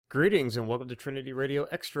Greetings and welcome to Trinity Radio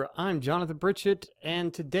Extra. I'm Jonathan Pritchett,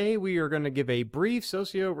 and today we are going to give a brief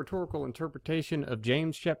socio-rhetorical interpretation of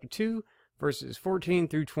James chapter 2, verses 14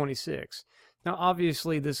 through 26. Now,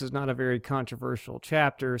 obviously, this is not a very controversial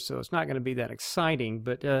chapter, so it's not going to be that exciting,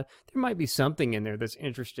 but there might be something in there that's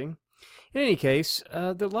interesting. In any case,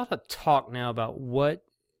 there's a lot of talk now about what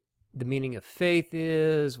the meaning of faith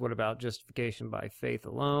is, what about justification by faith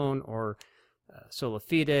alone, or sola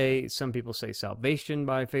fide. Some people say salvation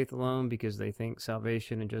by faith alone because they think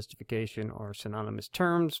salvation and justification are synonymous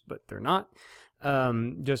terms, but they're not.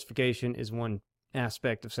 Justification is one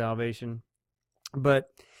aspect of salvation.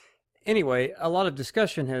 But anyway, a lot of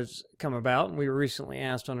discussion has come about, and we were recently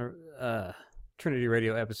asked on a Trinity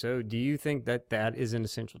Radio episode, do you think that that is an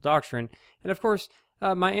essential doctrine? And of course,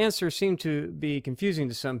 my answer seemed to be confusing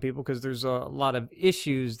to some people because there's a lot of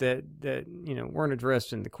issues that weren't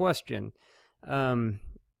addressed in the question.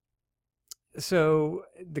 So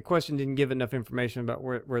the question didn't give enough information about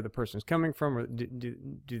where the person's coming from, or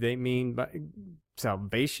do they mean by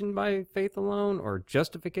salvation by faith alone or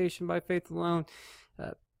justification by faith alone?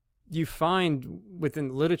 You find within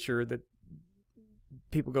the literature that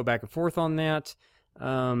people go back and forth on that.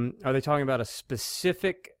 Are they talking about a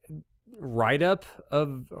specific write-up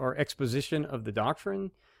of or exposition of the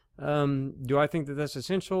doctrine? Do I think that that's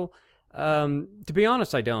essential? To be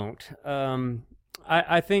honest, I don't.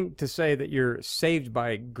 I think to say that you're saved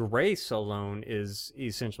by grace alone is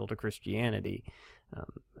essential to Christianity.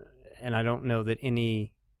 And I don't know that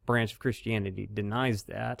any branch of Christianity denies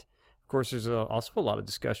that. Of course, there's also a lot of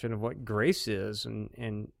discussion of what grace is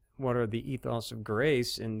and what are the ethos of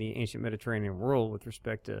grace in the ancient Mediterranean world with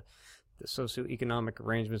respect to the socioeconomic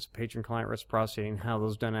arrangements of patron-client reciprocity and how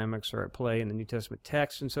those dynamics are at play in the New Testament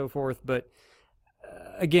text and so forth. But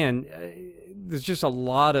again, there's just a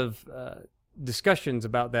lot of discussions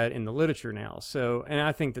about that in the literature now. So, and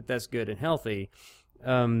I think that that's good and healthy.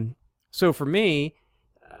 So for me,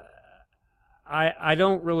 I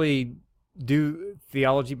don't really do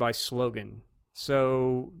theology by slogan.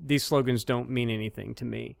 So these slogans don't mean anything to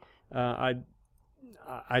me. I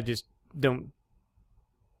just don't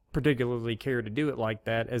particularly care to do it like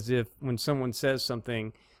that, as if when someone says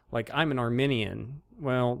something like, I'm an Arminian,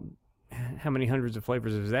 well, how many hundreds of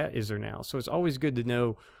flavors of that is there now? So it's always good to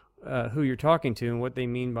know who you're talking to and what they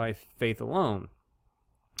mean by faith alone.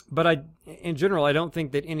 But in general, I don't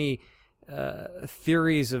think that any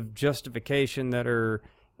theories of justification that are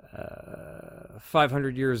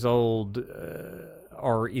 500 years old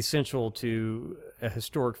are essential to a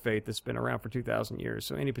historic faith that's been around for 2,000 years.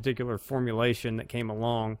 So any particular formulation that came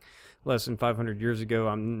along less than 500 years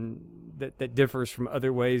ago that differs from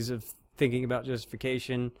other ways of thinking about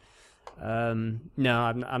justification, no,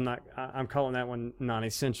 I'm not. I'm calling that one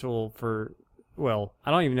non-essential for. Well,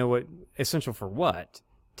 I don't even know what essential for what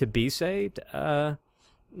to be saved. No,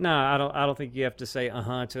 I don't think you have to say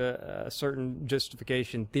to a certain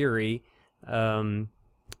justification theory.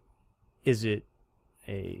 Is it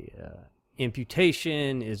a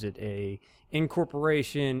imputation? Is it a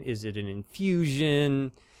incorporation? Is it an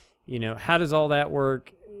infusion? How does all that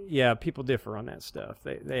work? Yeah, people differ on that stuff.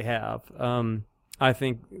 They have. I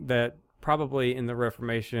think that probably in the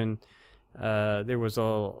Reformation, there was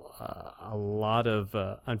a lot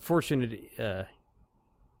of unfortunate,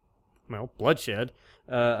 bloodshed,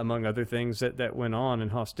 among other things that went on,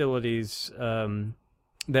 and hostilities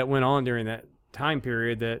that went on during that time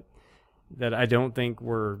period that I don't think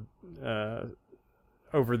were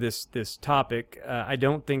over this topic. I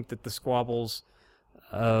don't think that the squabbles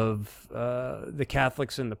of the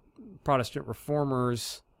Catholics and the Protestant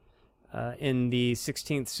reformers in the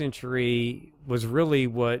 16th century was really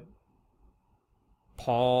what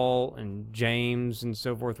Paul and James and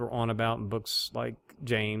so forth were on about in books like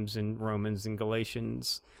James and Romans and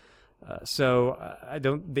Galatians. So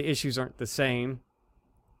the issues aren't the same.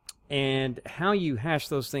 And how you hash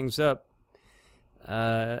those things up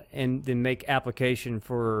and then make application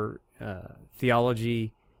for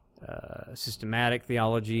theology, systematic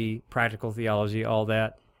theology, practical theology, all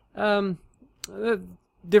that,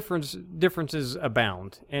 differences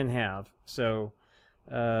abound and have. So,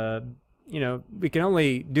 we can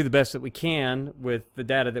only do the best that we can with the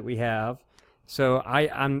data that we have. So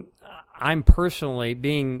I'm personally,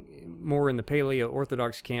 being more in the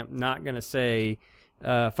Paleo-Orthodox camp, not going to say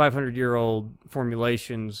 500-year-old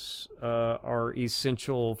formulations are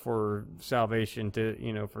essential for salvation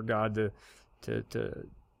for God to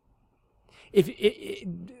let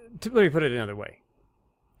me put it another way.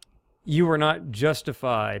 You are not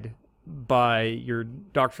justified by your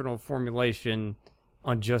doctrinal formulation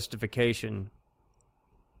on justification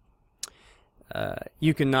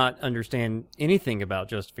you cannot understand anything about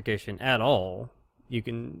justification at all. You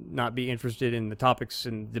can not be interested in the topics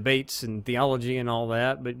and debates and theology and all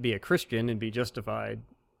that, but be a Christian and be justified.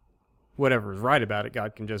 Whatever is right about it,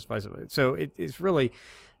 God can justify it. So it's really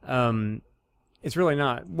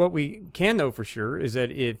not. What we can know for sure is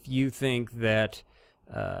that if you think that,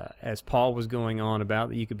 as Paul was going on about,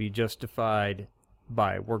 that you could be justified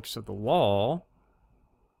by works of the law,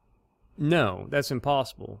 no, that's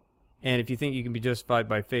impossible. And if you think you can be justified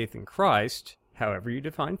by faith in Christ, however you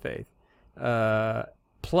define faith,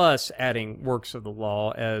 plus adding works of the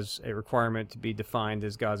law as a requirement to be defined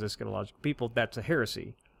as God's eschatological people, that's a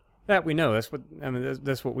heresy. That we know.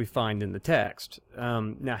 That's what we find in the text.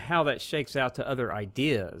 Now, how that shakes out to other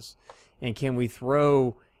ideas, and can we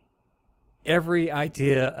throw every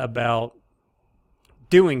idea about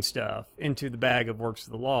doing stuff into the bag of works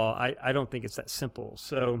of the law? I don't think it's that simple.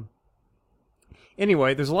 So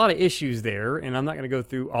anyway, there's a lot of issues there, and I'm not going to go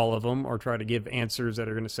through all of them or try to give answers that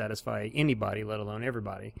are going to satisfy anybody, let alone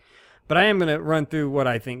everybody. But I am going to run through what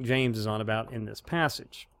I think James is on about in this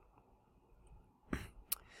passage.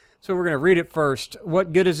 So we're going to read it first.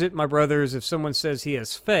 What good is it, my brothers, if someone says he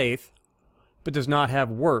has faith, but does not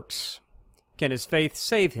have works? Can his faith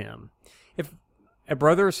save him? If a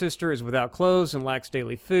brother or sister is without clothes and lacks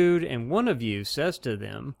daily food, and one of you says to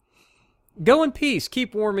them, "Go in peace,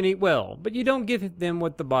 keep warm and eat well," but you don't give them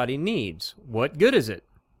what the body needs, what good is it?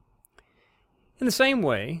 In the same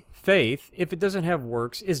way, faith, if it doesn't have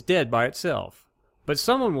works, is dead by itself. But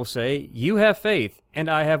someone will say, "You have faith, and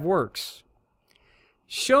I have works."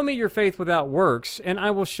 Show me your faith without works, and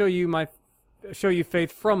I will show you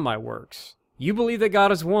faith from my works. You believe that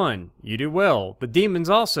God is one. You do well. The demons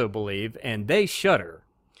also believe, and they shudder.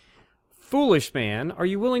 Foolish man, are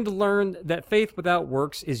you willing to learn that faith without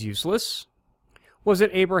works is useless? Was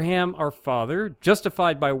it Abraham our father,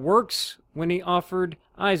 justified by works when he offered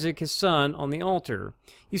Isaac his son on the altar?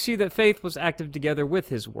 You see that faith was active together with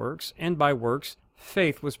his works, and by works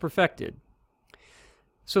faith was perfected.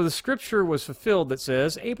 So the scripture was fulfilled that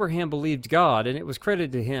says, Abraham believed God, and it was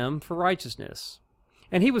credited to him for righteousness.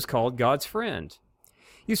 And he was called God's friend.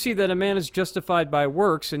 You see that a man is justified by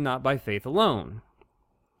works and not by faith alone.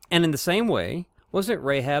 And in the same way, wasn't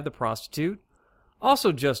Rahab the prostitute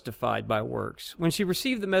also justified by works when she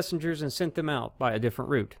received the messengers and sent them out by a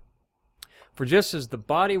different route? For just as the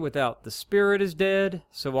body without the spirit is dead,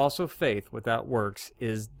 so also faith without works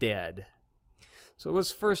is dead. So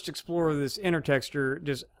let's first explore this intertexture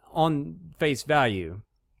just on face value.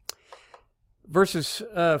 Verses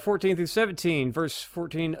 14 through 17. Verse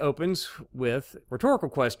 14 opens with rhetorical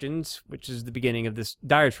questions, which is the beginning of this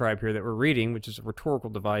diatribe here that we're reading, which is a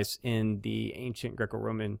rhetorical device in the ancient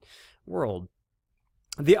Greco-Roman world.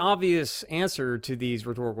 The obvious answer to these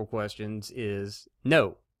rhetorical questions is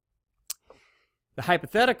no. The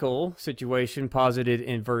hypothetical situation posited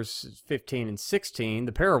in verses 15 and 16,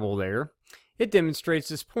 the parable there, it demonstrates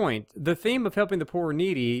this point. The theme of helping the poor and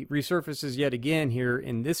needy resurfaces yet again here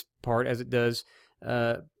in this part, as it does,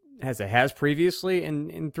 as it has previously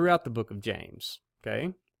and throughout the book of James.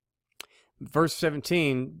 Okay, verse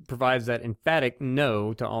 17 provides that emphatic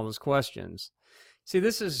no to all those questions. See,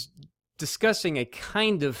 this is discussing a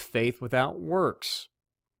kind of faith without works.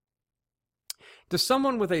 Does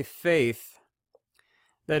someone with a faith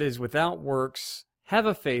that is without works have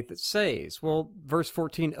a faith that saves? Well, verse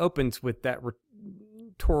 14 opens with that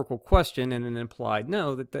rhetorical question and an implied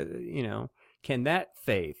no, can that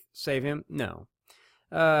faith save him? No.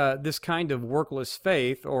 This kind of workless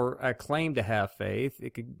faith, or a claim to have faith,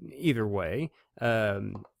 it could either way,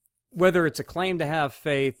 whether it's a claim to have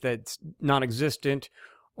faith that's non-existent,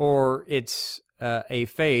 or it's a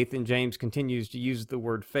faith, and James continues to use the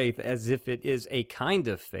word faith as if it is a kind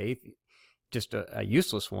of faith, just a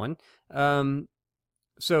useless one.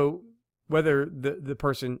 So whether the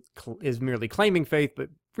person is merely claiming faith but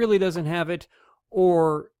really doesn't have it,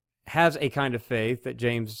 or has a kind of faith that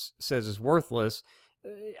James says is worthless,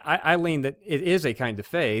 I lean that it is a kind of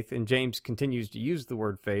faith, and James continues to use the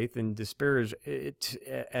word faith and disparage it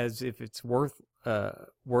as if it's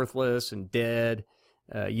worthless and dead,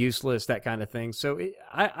 useless, that kind of thing. So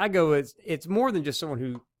I go, it's more than just someone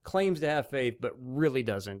who claims to have faith but really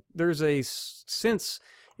doesn't. There's a sense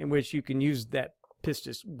in which you can use that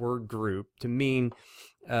pistis word group to mean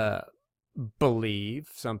believe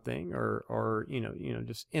something, or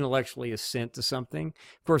just intellectually assent to something.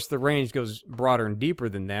 Of course, the range goes broader and deeper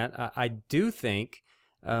than that. I do think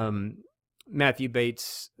Matthew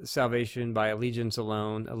Bates' salvation by allegiance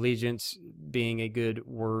alone, allegiance being a good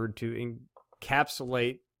word to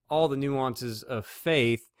encapsulate all the nuances of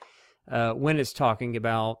faith when it's talking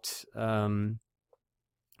about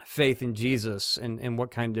faith in Jesus and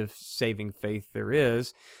what kind of saving faith there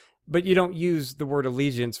is. But you don't use the word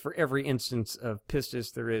allegiance for every instance of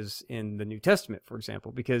pistis there is in the New Testament, for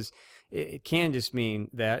example, because it can just mean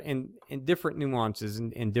that, and different nuances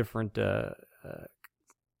and different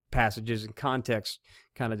passages and context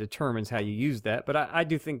kind of determines how you use that. But I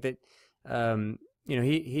do think that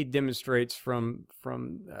he demonstrates from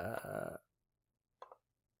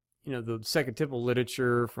the Second Temple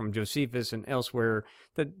literature, from Josephus and elsewhere,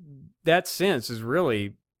 that sense is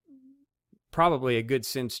really probably a good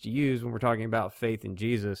sense to use when we're talking about faith in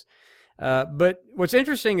Jesus. But what's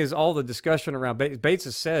interesting is all the discussion around Bates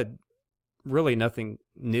has said really nothing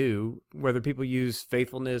new, whether people use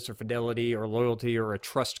faithfulness or fidelity or loyalty or a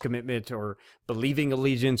trust commitment or believing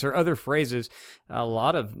allegiance or other phrases. A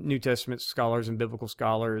lot of New Testament scholars and biblical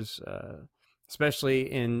scholars,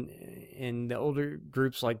 especially in the older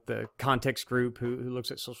groups like the Context Group, who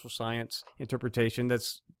looks at social science interpretation,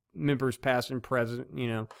 that's members past and present,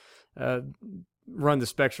 run the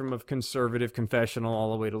spectrum of conservative, confessional,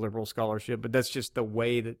 all the way to liberal scholarship. But that's just the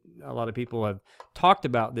way that a lot of people have talked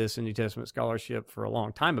about this in New Testament scholarship for a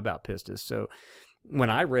long time about pistis. So when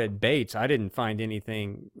I read Bates, I didn't find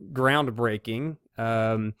anything groundbreaking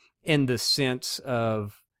in the sense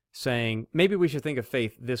of saying, maybe we should think of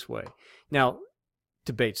faith this way. Now,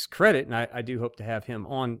 to Bates' credit, and I do hope to have him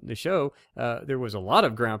on the show, there was a lot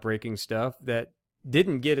of groundbreaking stuff that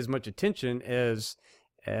didn't get as much attention as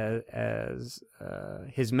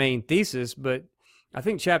his main thesis, but I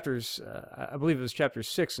think I believe it was chapters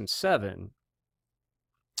 6 and 7,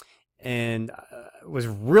 and was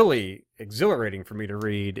really exhilarating for me to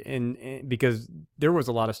read, and because there was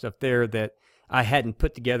a lot of stuff there that I hadn't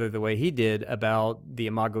put together the way he did about the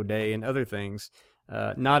Imago Dei and other things,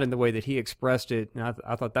 not in the way that he expressed it. And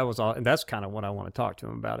I thought that was all, and that's kind of what I want to talk to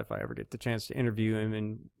him about if I ever get the chance to interview him,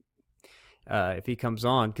 and if he comes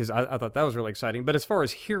on, because I thought that was really exciting. But as far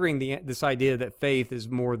as hearing this idea that faith is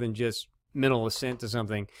more than just mental assent to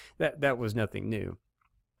something, that was nothing new.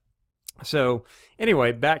 So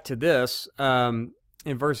anyway, back to this, in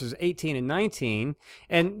verses 18 and 19,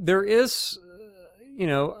 and there is,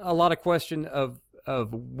 a lot of question of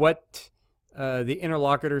what the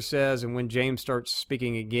interlocutor says, and when James starts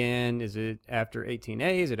speaking again, is it after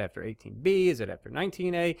 18a? Is it after 18b? Is it after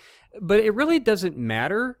 19a? But it really doesn't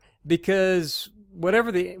matter, because whether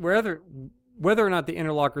or not the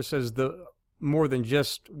interlocutor says the more than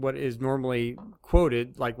just what is normally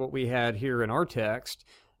quoted, like what we had here in our text,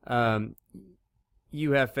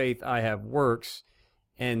 you have faith, I have works,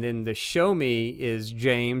 and then the show me is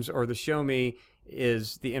James, or the show me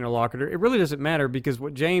is the interlocutor. It really doesn't matter, because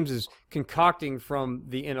what James is concocting from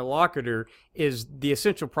the interlocutor is the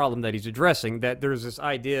essential problem that he's addressing, that there's this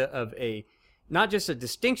idea of not just a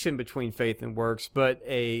distinction between faith and works, but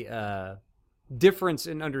a difference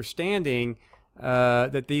in understanding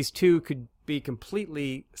that these two could be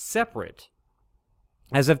completely separate,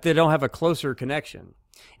 as if they don't have a closer connection.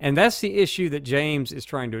 And that's the issue that James is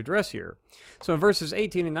trying to address here. So in verses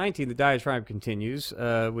 18 and 19, the diatribe continues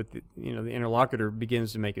with the interlocutor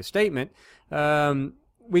begins to make a statement.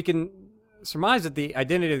 We can surmise that the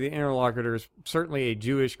identity of the interlocutor is certainly a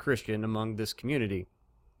Jewish Christian among this community,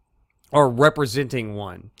 or representing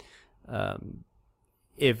one.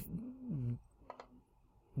 If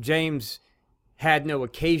James had no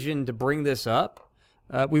occasion to bring this up,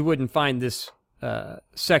 we wouldn't find this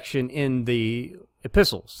section in the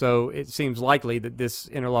epistle. So it seems likely that this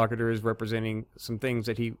interlocutor is representing some things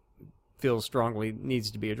that he feels strongly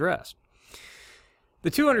needs to be addressed.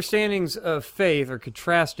 The two understandings of faith are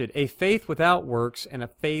contrasted: a faith without works and a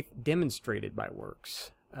faith demonstrated by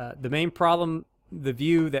works. The main problem, the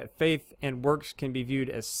view that faith and works can be viewed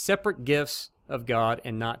as separate gifts of God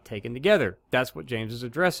and not taken together. That's what James is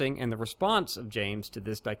addressing, and the response of James to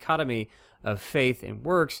this dichotomy of faith and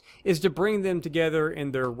works is to bring them together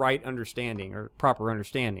in their right understanding, or proper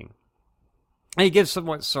understanding. And he gives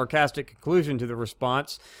somewhat sarcastic conclusion to the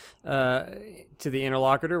response to the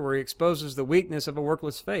interlocutor, where he exposes the weakness of a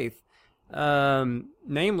workless faith,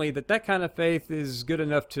 namely that kind of faith is good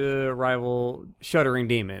enough to rival shuddering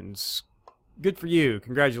demons. Good for you.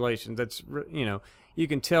 Congratulations. That's, you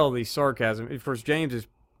can tell the sarcasm. Of course, James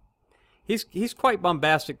he's quite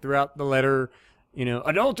bombastic throughout the letter,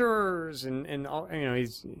 adulterers and all,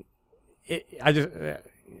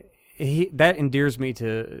 that endears me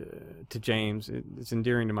to James. It's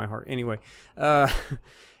endearing to my heart. Anyway,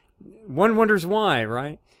 one wonders why,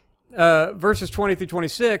 right? Verses 20 through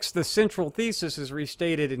 26, the central thesis is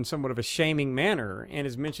restated in somewhat of a shaming manner and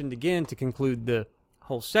is mentioned again to conclude the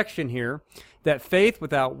whole section here, that faith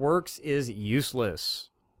without works is useless.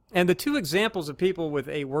 And the two examples of people with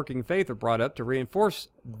a working faith are brought up to reinforce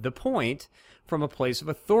the point from a place of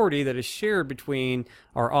authority that is shared between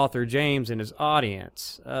our author James and his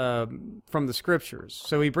audience from the scriptures.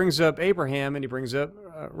 So he brings up Abraham and he brings up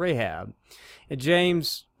Rahab. And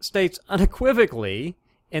James states unequivocally,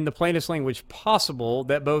 in the plainest language possible,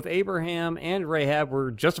 that both Abraham and Rahab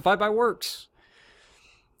were justified by works.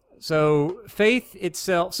 So faith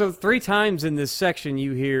itself, so 3 times in this section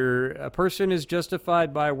you hear a person is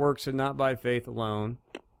justified by works and not by faith alone.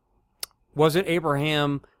 Wasn't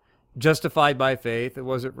Abraham justified by faith?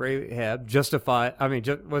 Was it Rahab justified?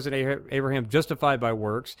 Wasn't Abraham justified by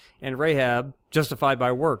works and Rahab justified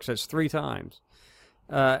by works? That's 3 times.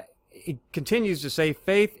 It continues to say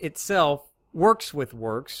faith itself works with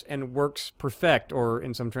works, and works perfect, or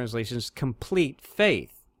in some translations, complete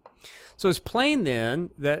faith. So it's plain then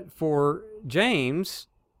that for James,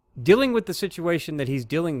 dealing with the situation that he's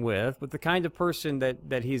dealing with the kind of person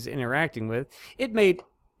that he's interacting with, it made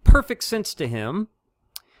perfect sense to him,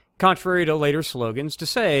 contrary to later slogans, to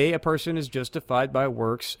say a person is justified by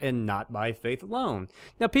works and not by faith alone.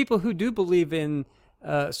 Now, people who do believe in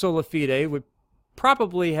sola fide would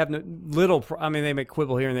probably have they may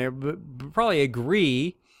quibble here and there, but probably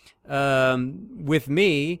agree with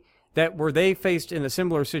me that were they faced in a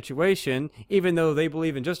similar situation, even though they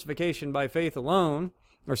believe in justification by faith alone,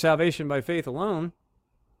 or salvation by faith alone,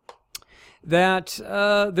 that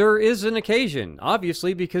there is an occasion,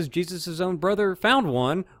 obviously, because Jesus' own brother found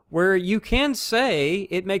one, where you can say,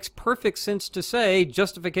 it makes perfect sense to say,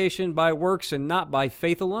 justification by works and not by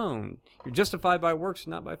faith alone. You're justified by works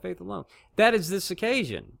and not by faith alone. That is this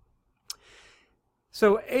occasion.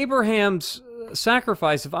 So Abraham's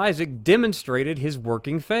sacrifice of Isaac demonstrated his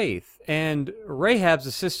working faith, and Rahab's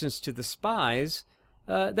assistance to the spies,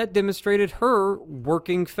 that demonstrated her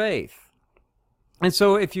working faith. And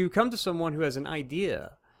so if you come to someone who has an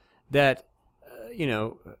idea that,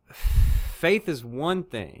 faith is one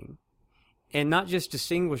thing, and not just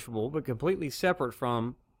distinguishable, but completely separate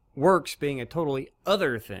from works being a totally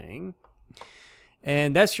other thing,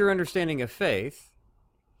 and that's your understanding of faith,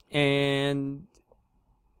 and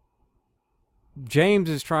James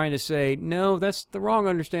is trying to say, no, that's the wrong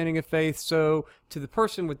understanding of faith. So to the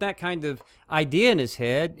person with that kind of idea in his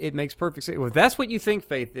head, it makes perfect sense. Well, if that's what you think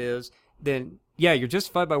faith is, then yeah, you're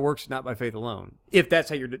justified by works, not by faith alone. If that's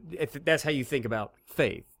how you think about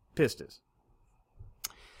faith, pistis.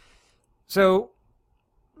 So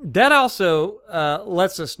that also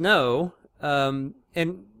lets us know, and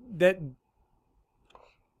that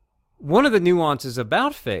one of the nuances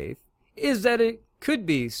about faith is that it could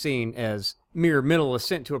be seen as mere mental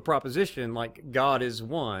assent to a proposition like God is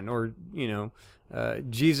one, or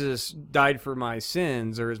Jesus died for my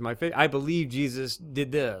sins, or is my faith, I believe Jesus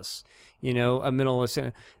did this. A mental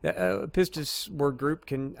assent. Pistis word group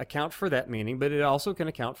can account for that meaning, but it also can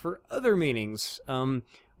account for other meanings,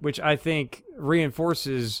 which I think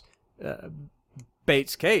reinforces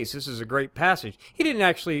Bates' case. This is a great passage. He didn't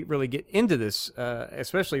actually really get into this,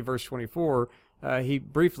 especially verse 24. He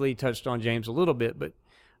briefly touched on James a little bit,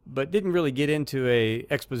 but didn't really get into a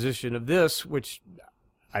exposition of this, which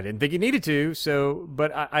I didn't think he needed to. So,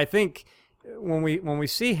 but I think when we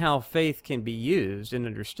see how faith can be used and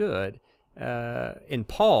understood in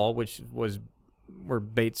Paul, which was where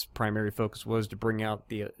Bates' primary focus was to bring out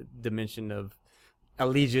the dimension of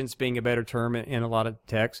allegiance being a better term in a lot of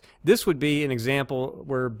texts, this would be an example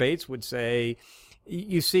where Bates would say,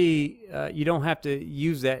 you see, you don't have to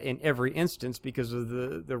use that in every instance because of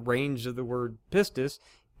the range of the word pistis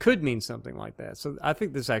could mean something like that. So I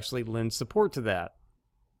think this actually lends support to that.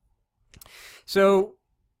 So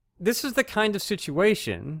this is the kind of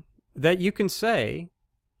situation that you can say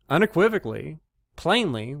unequivocally,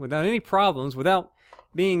 plainly, without any problems, without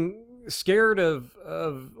being scared of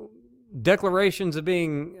declarations of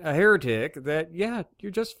being a heretic, that, yeah,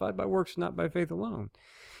 you're justified by works, not by faith alone.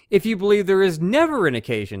 If you believe there is never an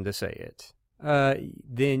occasion to say it,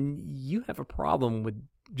 then you have a problem with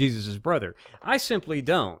Jesus' brother. I simply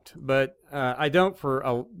don't, but I don't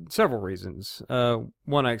for several reasons.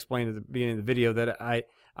 One, I explained at the beginning of the video that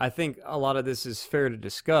I think a lot of this is fair to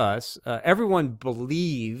discuss. Everyone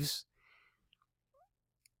believes,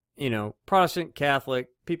 Protestant, Catholic,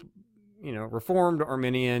 people, Reformed,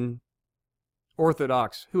 Arminian,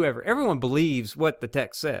 Orthodox, whoever, everyone believes what the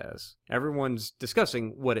text says. Everyone's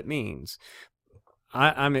discussing what it means.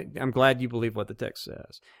 I'm glad you believe what the text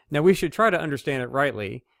says. Now, we should try to understand it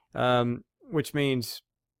rightly, which means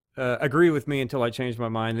agree with me until I change my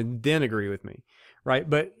mind and then agree with me, right?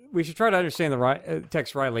 But we should try to understand the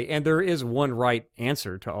text rightly, and there is one right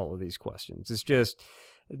answer to all of these questions. It's just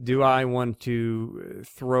Do I want to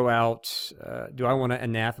throw out, do I want to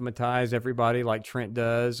anathematize everybody like Trent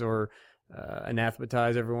does, or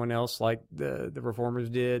anathematize everyone else like the reformers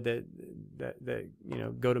did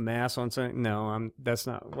that go to mass on something? No, that's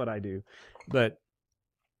not what I do. And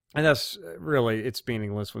that's really, it's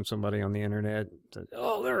meaningless when somebody on the internet says,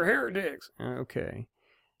 "Oh, they're heretics." Okay.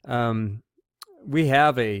 We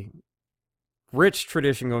have a rich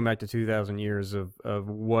tradition going back to 2,000 years of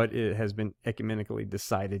what it has been ecumenically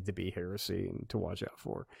decided to be heresy and to watch out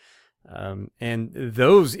for. And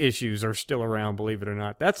those issues are still around, believe it or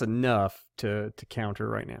not. That's enough to counter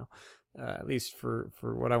right now, at least for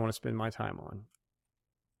what I want to spend my time on.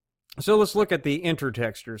 So let's look at the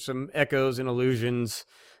intertexture, some echoes and allusions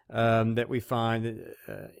that we find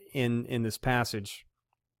in this passage.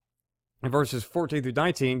 In verses 14 through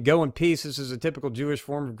 19, "Go in peace." This is a typical Jewish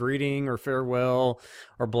form of greeting or farewell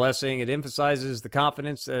or blessing. It emphasizes the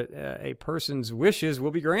confidence that a person's wishes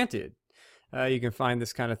will be granted. You can find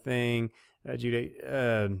this kind of thing,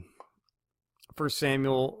 1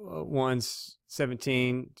 Samuel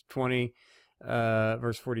 1:17-20,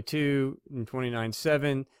 verse 42, and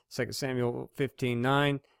 29:7, 2 Samuel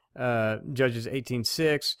 15:9, Judges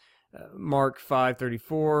 18:6, Mark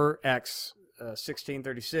 5:34, Acts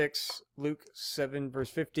 16:36, Luke 7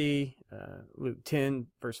 verse 50, Luke 10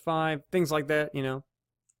 verse 5, things like that, And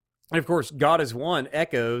of course, God is one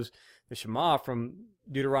echoes the Shema from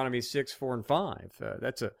Deuteronomy 6, 4, and 5.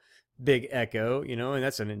 That's a big echo, and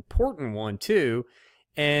that's an important one too.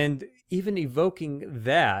 And even evoking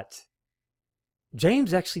that,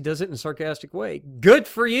 James actually does it in a sarcastic way. Good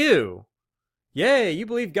for you. Yay, you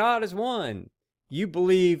believe God is one. You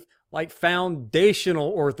believe like foundational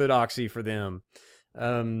orthodoxy for them.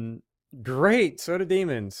 Great, so do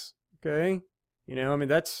demons. Okay?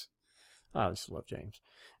 I just love James.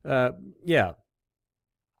 Yeah.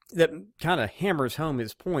 That kind of hammers home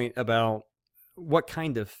his point about what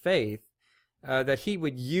kind of faith, that he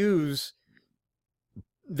would use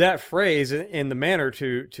that phrase in the manner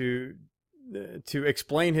to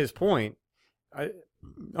explain his point,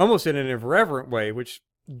 almost in an irreverent way, which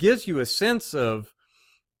gives you a sense of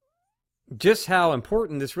just how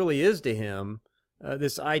important this really is to him,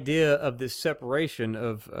 this idea of this separation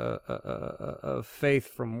of faith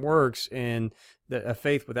from works, and that a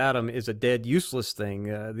faith without him is a dead, useless thing.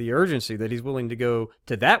 The urgency that he's willing to go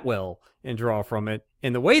to that well and draw from it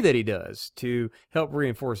in the way that he does to help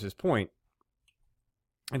reinforce his point.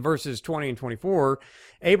 In verses 20 and 24,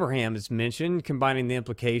 Abraham is mentioned, combining the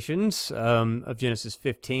implications of Genesis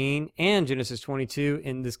 15 and Genesis 22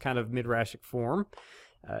 in this kind of midrashic form.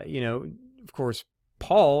 Of course,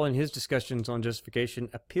 Paul, in his discussions on justification,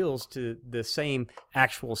 appeals to the same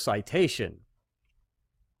actual citation.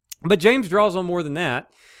 But James draws on more than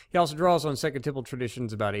that. He also draws on Second Temple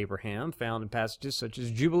traditions about Abraham, found in passages such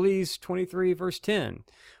as Jubilees 23, verse 10,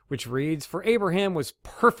 which reads, "For Abraham was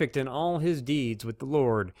perfect in all his deeds with the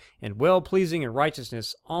Lord, and well-pleasing in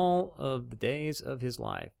righteousness all of the days of his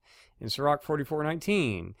life." In Sirach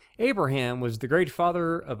 44:19, "Abraham was the great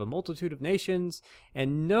father of a multitude of nations,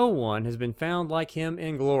 and no one has been found like him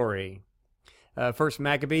in glory." 1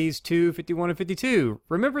 Maccabees 2:51 and 52,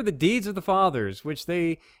 "Remember the deeds of the fathers, which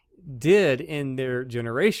they did in their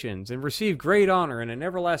generations, and received great honor and an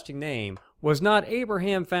everlasting name. Was not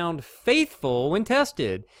Abraham found faithful when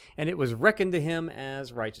tested? And it was reckoned to him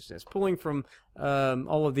as righteousness." Pulling from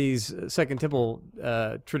all of these Second Temple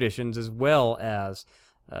traditions, as well as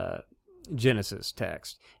Genesis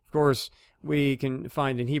text. Of course, we can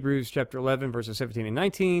find in Hebrews chapter 11, verses 17 and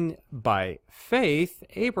 19, "By faith,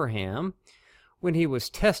 Abraham, when he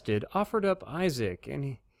was tested, offered up Isaac,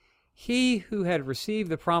 and he who had received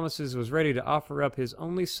the promises was ready to offer up his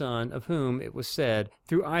only son, of whom it was said,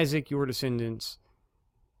 'Through Isaac your descendants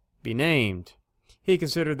be named.' He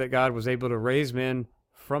considered that God was able to raise men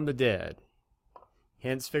from the dead.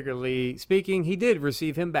 Hence, figuratively speaking, he did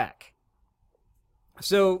receive him back."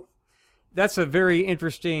 So that's a very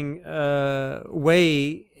interesting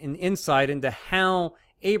way and insight into how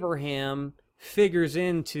Abraham figures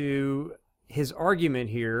into his argument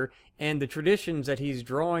here, and the traditions that he's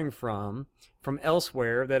drawing from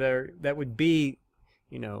elsewhere that would be,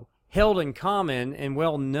 held in common and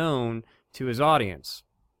well known to his audience.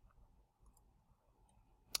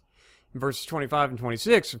 In verses 25 and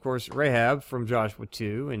 26, of course, Rahab from Joshua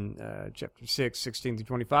 2 and chapter 6, 16 through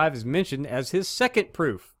 25 is mentioned as his second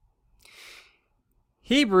proof.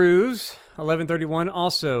 Hebrews 11:31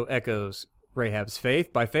 also echoes Rahab's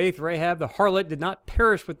faith. "By faith, Rahab the harlot did not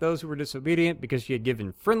perish with those who were disobedient, because she had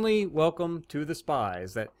given friendly welcome to the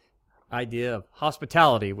spies." That idea of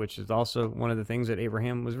hospitality, which is also one of the things that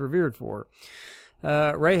Abraham was revered for.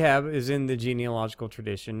 Rahab is in the genealogical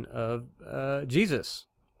tradition of Jesus.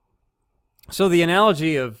 So the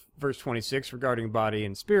analogy of verse 26 regarding body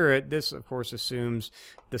and spirit, this, of course, assumes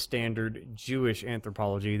the standard Jewish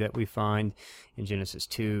anthropology that we find in Genesis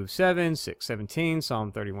 2:7, 6:17,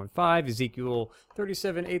 Psalm 31:5, Ezekiel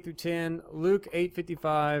 37:8-10, Luke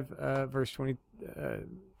 8:55, verse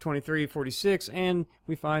 23:46, and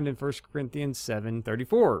we find in 1 Corinthians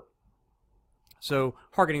 7:34. So,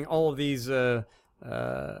 hearkening all of these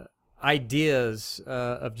ideas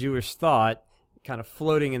of Jewish thought kind of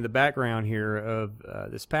floating in the background here of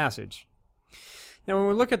this passage. Now, when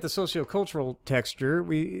we look at the sociocultural texture,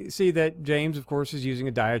 we see that James, of course, is using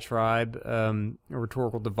a diatribe, a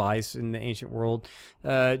rhetorical device in the ancient world.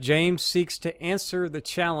 James seeks to answer the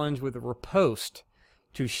challenge with a riposte,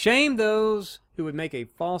 to shame those who would make a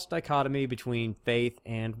false dichotomy between faith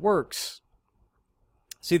and works.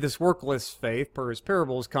 See, this workless faith, per his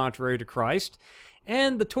parable, is contrary to Christ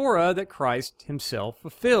and the Torah that Christ himself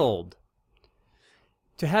fulfilled.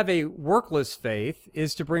 To have a workless faith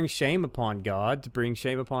is to bring shame upon God, to bring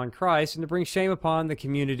shame upon Christ, and to bring shame upon the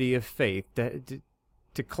community of faith.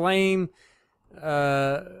 To claim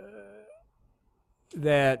that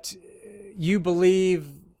you believe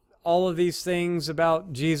all of these things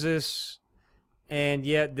about Jesus, and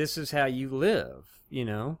yet this is how you live, you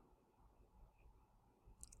know.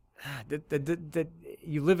 That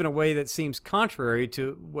you live in a way that seems contrary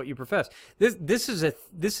to what you profess. This is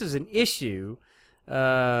an issue,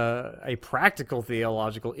 a practical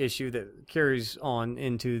theological issue that carries on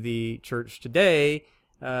into the church today,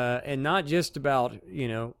 and not just about, you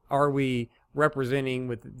know, are we representing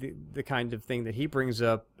with the kind of thing that he brings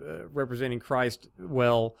up, representing Christ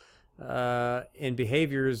well in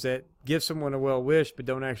behaviors that give someone a well wish but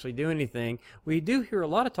don't actually do anything. We do hear a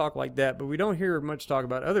lot of talk like that, but we don't hear much talk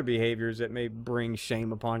about other behaviors that may bring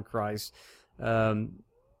shame upon Christ. And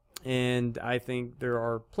I think there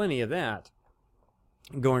are plenty of that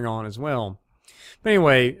going on as well. But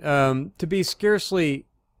anyway, to be scarcely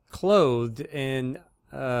clothed and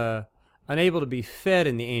unable to be fed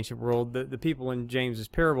in the ancient world, the people in James's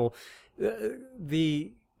parable,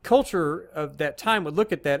 the culture of that time would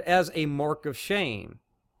look at that as a mark of shame,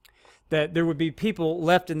 that there would be people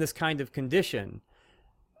left in this kind of condition.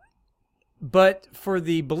 But for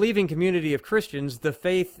the believing community of Christians, the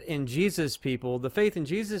faith in Jesus people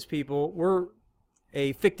were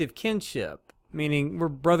a fictive kinship, meaning we're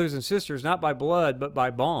brothers and sisters, not by blood, but by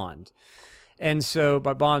bond. And so,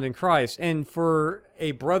 by bond in Christ. And for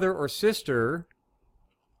a brother or sister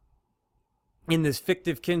in this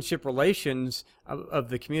fictive kinship relations of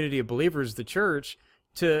the community of believers, the church,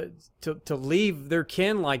 to leave their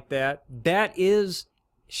kin like that, that is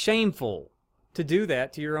shameful to do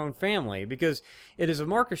that to your own family, because it is a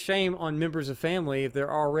mark of shame on members of family if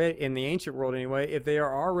they're already, in the ancient world anyway, if they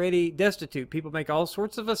are already destitute. People make all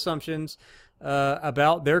sorts of assumptions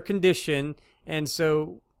about their condition, and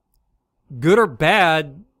so good or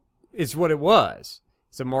bad is what it was.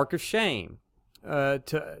 It's a mark of shame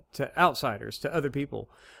to outsiders, to other people.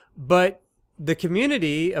 But the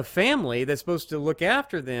community of family that's supposed to look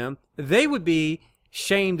after them, they would be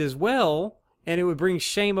shamed as well, and it would bring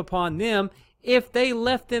shame upon them if they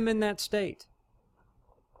left them in that state.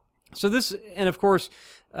 So this, and of course,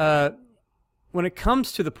 when it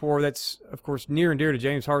comes to the poor, that's, of course, near and dear to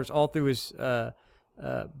James' heart all through his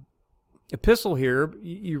epistle here.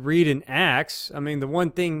 You read in Acts, I mean, the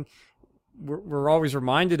one thing we're always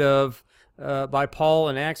reminded of by Paul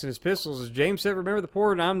in Acts and his epistles is James said, "Remember the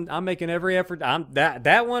poor," and I'm making every effort.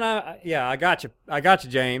 I got you,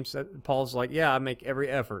 James. Paul's like, yeah, I make every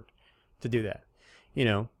effort to do that. You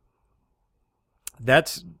know,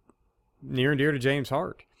 that's near and dear to James'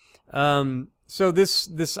 heart. So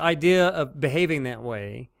this idea of behaving that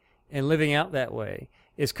way and living out that way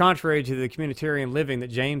is contrary to the communitarian living that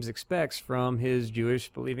James expects from his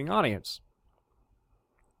Jewish believing audience.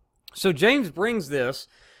 So James brings this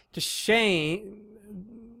to shame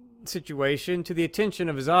situation to the attention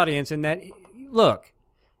of his audience, in that, look,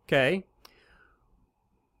 okay,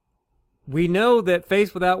 we know that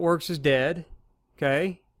faith without works is dead,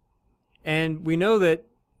 okay, and we know that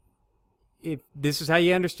if this is how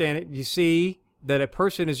you understand it, you see that a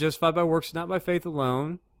person is justified by works, not by faith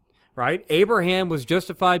alone, right? Abraham was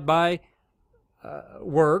justified by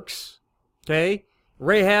works, okay?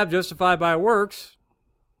 Rahab justified by works.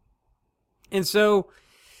 And so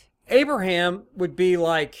Abraham would be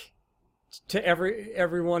like, to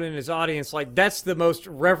everyone in his audience, like, that's the most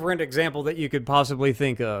reverent example that you could possibly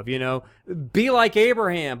think of, you know? Be like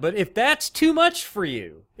Abraham. But if that's too much for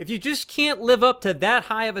you, if you just can't live up to that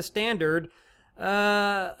high of a standard,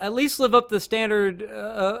 at least live up to the standard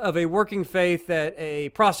of a working faith that a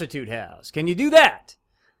prostitute has. Can you do that?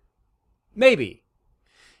 Maybe.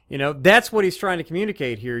 That's what he's trying to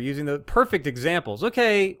communicate here, using the perfect examples.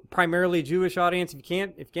 Okay, primarily Jewish audience. If you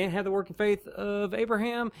can't have the working faith of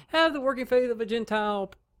Abraham, have the working faith of a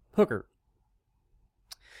Gentile hooker.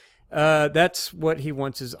 That's what he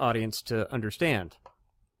wants his audience to understand.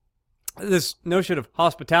 This notion of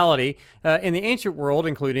hospitality in the ancient world,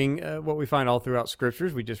 including what we find all throughout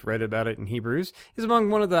scriptures, we just read about it in Hebrews, is among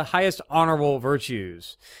one of the highest honorable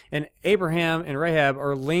virtues. And Abraham and Rahab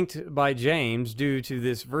are linked by James due to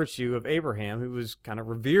this virtue of Abraham, who was kind of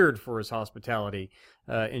revered for his hospitality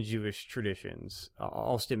in Jewish traditions,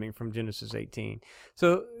 all stemming from Genesis 18.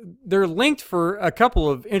 So they're linked for a couple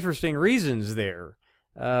of interesting reasons there.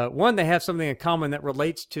 One, they have something in common that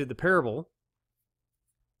relates to the parable.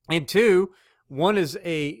 And two, one is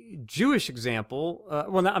a Jewish example.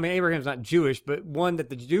 Abraham's not Jewish, but one that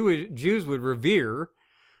the Jews would revere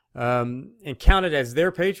and count it as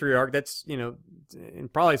their patriarch. That's,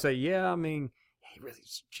 and probably say, he really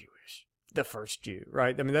is Jewish, the first Jew,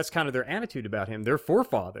 right? That's kind of their attitude about him, their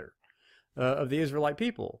forefather of the Israelite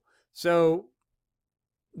people. So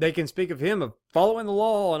they can speak of him, of following the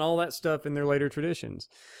law and all that stuff in their later traditions.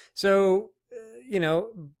 So,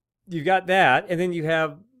 you've got that, and then you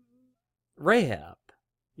have Rahab,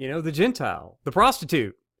 the Gentile, the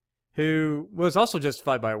prostitute, who was also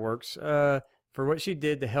justified by works for what she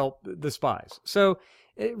did to help the spies. So,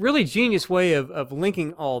 really genius way of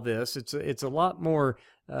linking all this. It's a lot more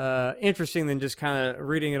interesting than just kind of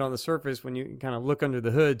reading it on the surface when you kind of look under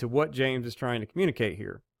the hood to what James is trying to communicate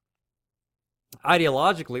here.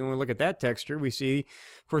 Ideologically, when we look at that texture, we see,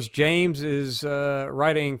 of course, James is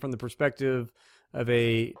writing from the perspective of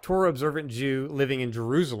a Torah-observant Jew living in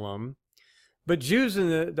Jerusalem. But Jews in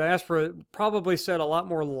the diaspora probably said a lot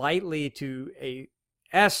more lightly to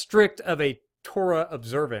as strict of a Torah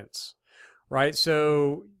observance, right?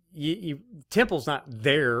 So temple's not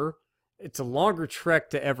there. It's a longer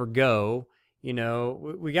trek to ever go.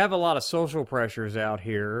 We have a lot of social pressures out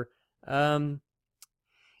here.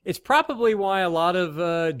 It's probably why a lot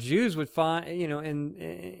of Jews would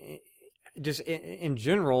find, just in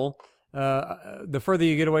general, the further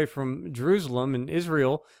you get away from Jerusalem and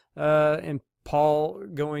Israel, and Paul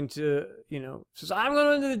going to, says, I'm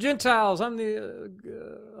going to the Gentiles. I'm the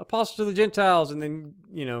apostle to the Gentiles. And then,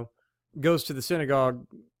 goes to the synagogue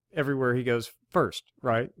everywhere he goes first,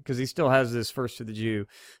 right? Because he still has this first to the Jew,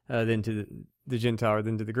 then to the Gentile, or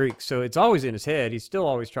then to the Greek. So it's always in his head. He's still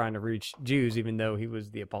always trying to reach Jews, even though he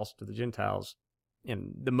was the apostle to the Gentiles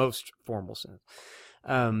in the most formal sense.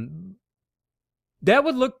 That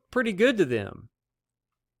would look pretty good to them.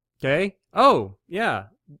 Okay? Oh, yeah.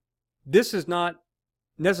 This is not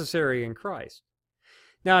necessary in Christ.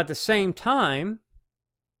 Now, at the same time,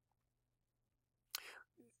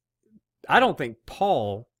 I don't think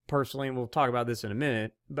Paul personally, and we'll talk about this in a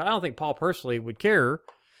minute, but I don't think Paul personally would care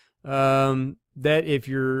that if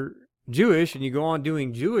you're Jewish and you go on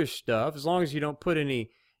doing Jewish stuff, as long as you don't put any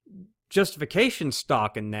justification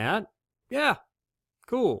stock in that, yeah,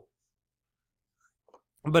 cool.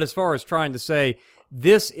 But as far as trying to say,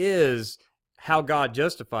 this is how God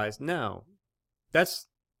justifies, no. That's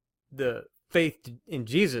the faith in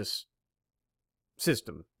Jesus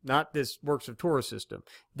system, not this works of Torah system.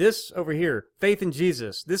 This over here, faith in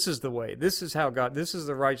Jesus, this is the way. This is how God, this is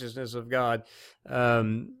the righteousness of God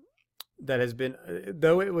that has been,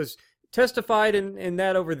 though it was testified in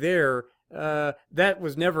that over there, that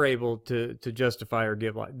was never able to justify or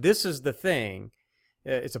give life. This is the thing.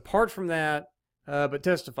 It's apart from that, but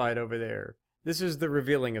testified over there. This is the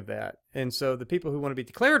revealing of that. And so the people who want to be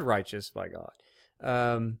declared righteous by God,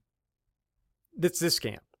 that's this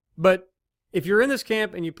camp. But if you're in this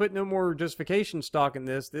camp and you put no more justification stock in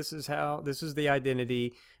this is the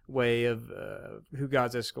identity way of who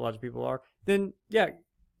God's eschatological people are, then yeah,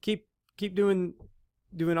 keep doing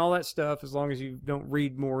all that stuff as long as you don't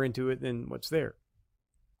read more into it than what's there.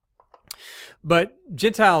 But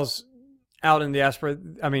Gentiles out in the diaspora,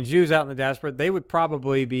 Jews out in the diaspora, they would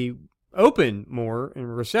probably be open more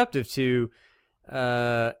and receptive to,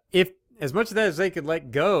 if as much of that as they could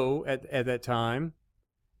let go at that time,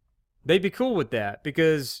 they'd be cool with that,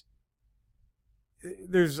 because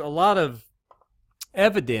there's a lot of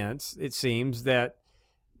evidence, it seems, that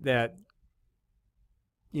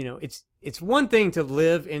it's one thing to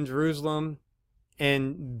live in Jerusalem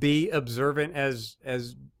and be observant as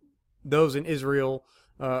those in Israel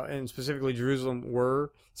and specifically Jerusalem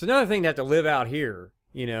were. It's another thing to have to live out here,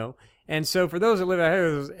 And so for those that live out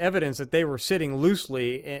here, there's evidence that they were sitting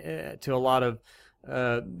loosely to a lot of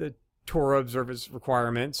the Torah observance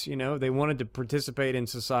requirements. They wanted to participate in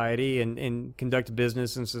society and conduct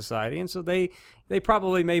business in society, and so they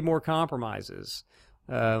probably made more compromises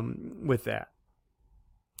with that,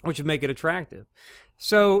 which would make it attractive.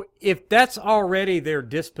 So if that's already their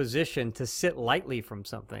disposition to sit lightly from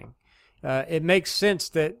something, it makes sense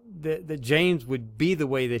that James would be the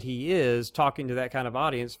way that he is, talking to that kind of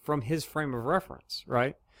audience from his frame of reference,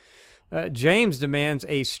 right? James demands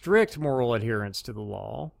a strict moral adherence to the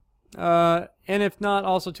law, and if not,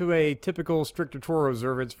 also to a typical stricter Torah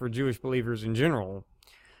observance for Jewish believers in general,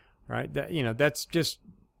 right? That's just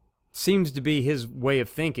seems to be his way of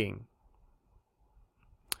thinking.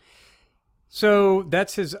 So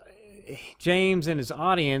that's James and his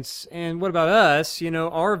audience. And what about us?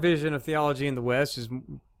 Our vision of theology in the West is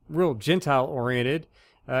real Gentile-oriented,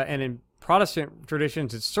 and in Protestant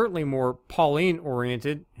traditions, it's certainly more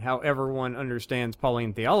Pauline-oriented, however one understands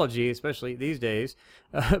Pauline theology, especially these days.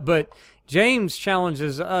 But James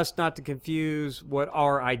challenges us not to confuse what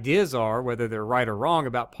our ideas are, whether they're right or wrong,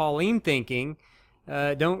 about Pauline thinking.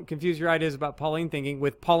 Don't confuse your ideas about Pauline thinking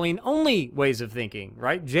with Pauline-only ways of thinking,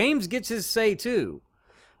 right? James gets his say, too.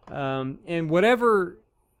 And whatever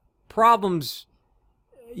problems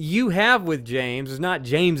you have with James is not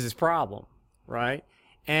James's problem, right?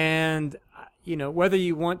 And, whether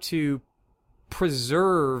you want to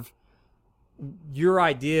preserve your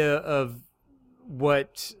idea of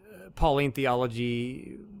what Pauline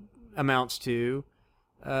theology amounts to,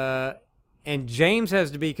 and James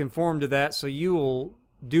has to be conformed to that, so you will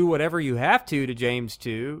do whatever you have to James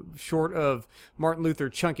too, short of Martin Luther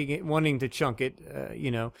chunking it, wanting to chunk it.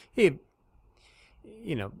 He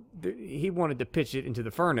wanted to pitch it into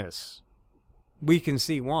the furnace. We can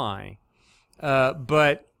see why.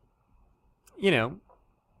 But,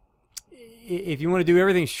 if you want to do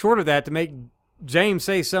everything short of that to make James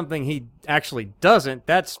say something he actually doesn't,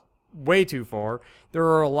 that's way too far. There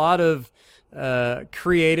are a lot of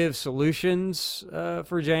creative solutions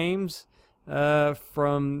for James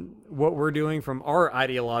from what we're doing from our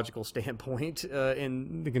ideological standpoint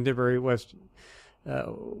in the contemporary Western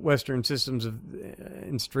systems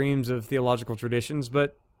and streams of theological traditions.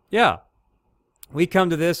 But yeah, we come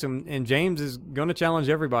to this, and James is going to challenge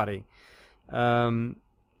everybody.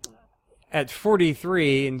 At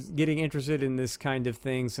 43 and getting interested in this kind of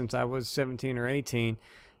thing since I was 17 or 18,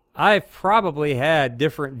 I've probably had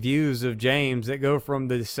different views of James that go from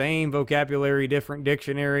the same vocabulary, different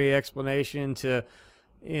dictionary explanation to,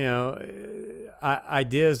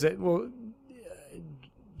 ideas that,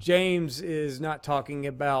 James is not talking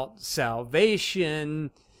about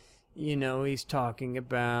salvation. He's talking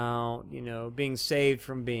about, being saved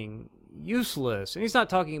from being useless. And he's not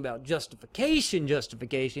talking about justification.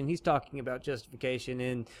 He's talking about justification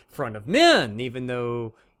in front of men, even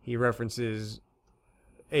though he references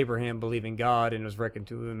Abraham believing God and was reckoned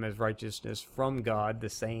to him as righteousness from God, the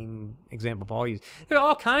same example Paul used. There are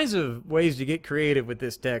all kinds of ways to get creative with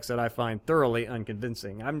this text that I find thoroughly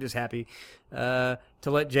unconvincing. I'm just happy to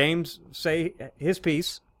let James say his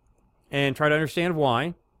piece and try to understand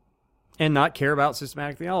why and not care about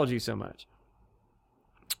systematic theology so much.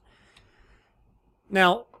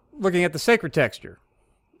 Now, looking at the sacred texture,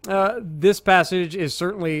 this passage is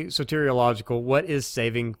certainly soteriological. What is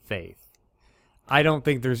saving faith? I don't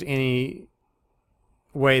think there's any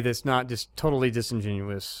way that's not just totally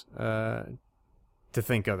disingenuous to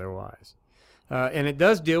think otherwise. And it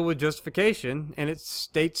does deal with justification, and it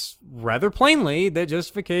states rather plainly that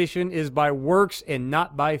justification is by works and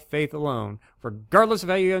not by faith alone. Regardless of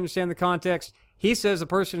how you understand the context, he says a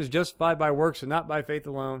person is justified by works and not by faith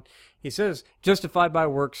alone. He says justified by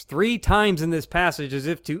works 3 times in this passage as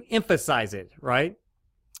if to emphasize it, right?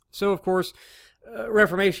 So, of course,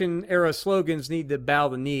 Reformation-era slogans need to bow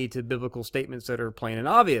the knee to biblical statements that are plain and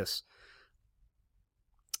obvious.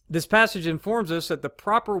 This passage informs us that the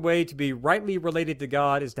proper way to be rightly related to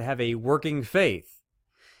God is to have a working faith.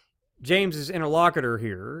 James's interlocutor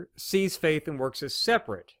here sees faith and works as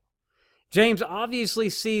separate. James obviously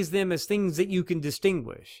sees them as things that you can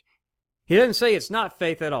distinguish. He doesn't say it's not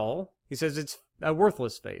faith at all. He says it's a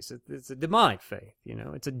worthless faith. It's a demonic faith.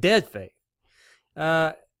 It's a dead faith.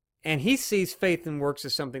 And he sees faith and works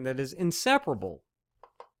as something that is inseparable.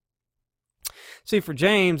 See, for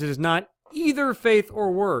James, it is not either faith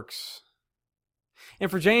or works. And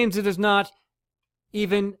for James, it is not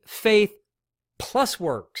even faith plus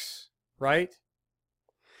works, right?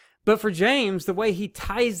 But for James, the way he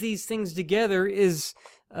ties these things together is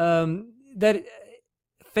that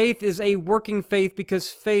faith is a working faith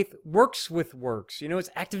because faith works with works. It's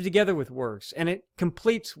active together with works, and it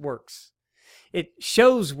completes works. It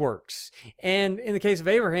shows works. And in the case of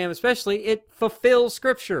Abraham especially, it fulfills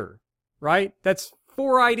Scripture. right? That's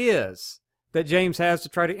 4 ideas that James has to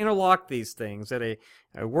try to interlock these things. That a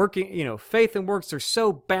working, faith and works are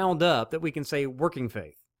so bound up that we can say working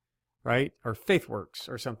faith, right? Or faith works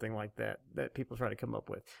or something like that people try to come up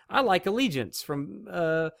with. I like allegiance from,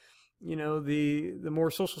 the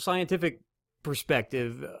more social scientific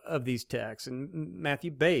perspective of these texts, and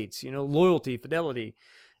Matthew Bates, loyalty, fidelity.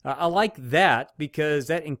 I like that because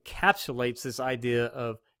that encapsulates this idea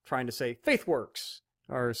of trying to say faith works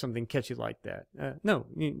or something catchy like that. No,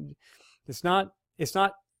 it's not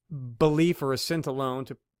belief or assent alone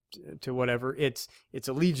to whatever. It's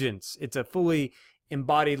allegiance. It's a fully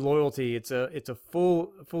embodied loyalty. It's a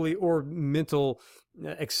fully or mental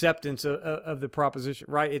acceptance of the proposition,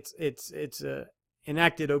 right? It's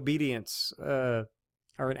enacted obedience, or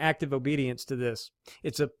an active obedience to this.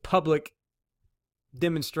 It's a public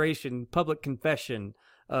demonstration, public confession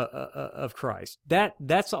of Christ.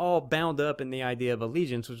 That's all bound up in the idea of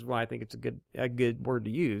allegiance, which is why I think it's a good word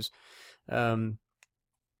to use. But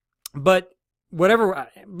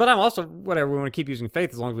I'm also whatever we want to keep using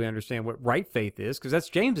faith as long as we understand what right faith is, because that's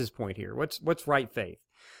James's point here. What's right faith?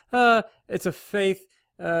 It's a faith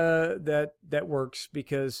that works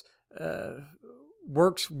because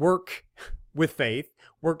works work with faith,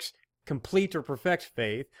 works complete or perfect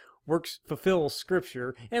faith, works fulfill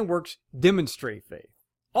Scripture, and works demonstrate faith.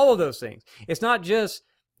 All of those things. It's not just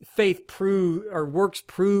faith prove or works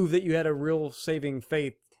prove that you had a real saving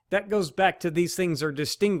faith. That goes back to these things are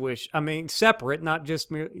distinguished. I mean, separate, not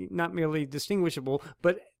merely distinguishable,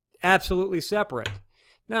 but absolutely separate.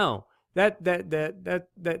 No, that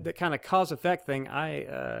kind of cause effect thing.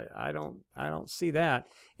 I don't see that.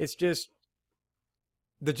 It's just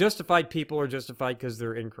the justified people are justified because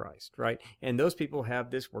they're in Christ, right? And those people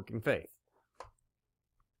have this working faith,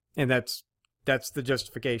 and that's the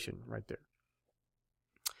justification right there.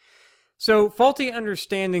 So faulty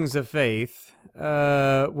understandings of faith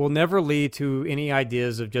will never lead to any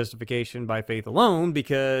ideas of justification by faith alone,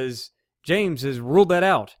 because James has ruled that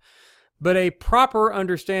out. But a proper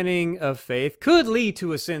understanding of faith could lead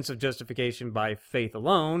to a sense of justification by faith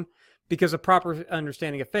alone, because a proper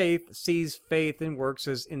understanding of faith sees faith and works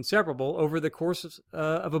as inseparable over the course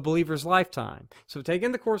of a believer's lifetime. So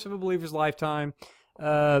taking the course of a believer's lifetime,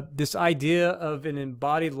 this idea of an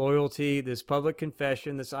embodied loyalty, this public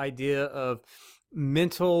confession, this idea of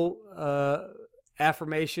mental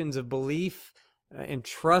affirmations of belief and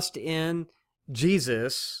trust in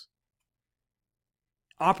Jesus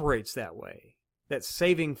operates that way. That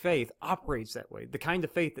saving faith operates that way. The kind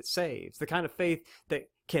of faith that saves. The kind of faith that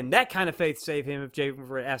that kind of faith save him? If James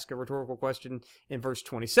were to ask a rhetorical question in verse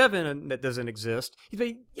 27 and that doesn't exist, he'd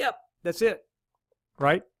say, yep, that's it.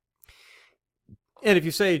 Right? And if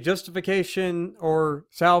you say justification or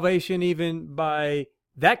salvation even by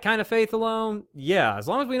that kind of faith alone, yeah, as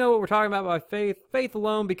long as we know what we're talking about by faith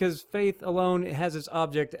alone, because faith alone has its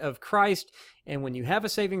object of Christ, and when you have a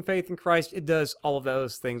saving faith in Christ, it does all of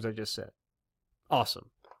those things I just said. Awesome,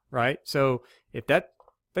 right? So if that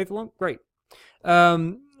faith alone, great.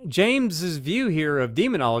 James's view here of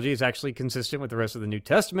demonology is actually consistent with the rest of the New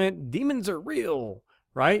Testament. Demons are real,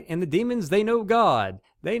 right? And the demons, they know God.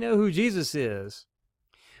 They know who Jesus is.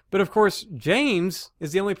 But of course, James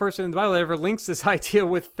is the only person in the Bible that ever links this idea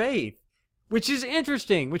with faith, which is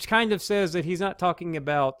interesting, which kind of says that he's not talking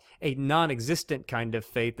about a non-existent kind of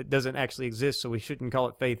faith that doesn't actually exist, so we shouldn't call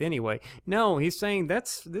it faith anyway. No, he's saying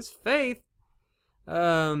that's this faith.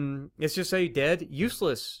 It's just a dead,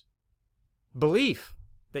 useless belief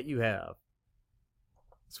that you have.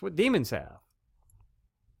 It's what demons have.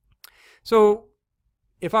 So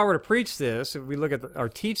if I were to preach this, if we look at or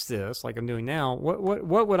teach this like I'm doing now,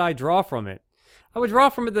 what would I draw from it? I would draw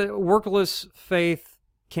from it that workless faith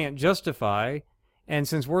can't justify, and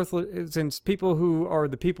since people who are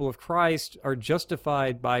the people of Christ are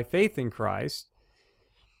justified by faith in Christ,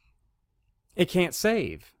 it can't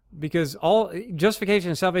save, because all justification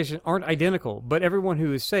and salvation aren't identical, but everyone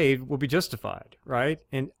who is saved will be justified, right?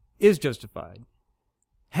 And is justified,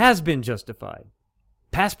 has been justified,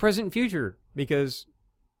 past, present, and future, because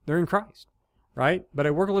they're in Christ, right? But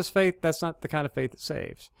a workless faith, that's not the kind of faith that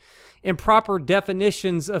saves. Improper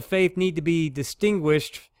definitions of faith need to be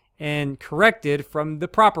distinguished and corrected from the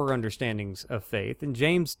proper understandings of faith, and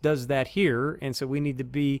James does that here, and so we need to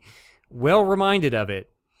be well reminded of it.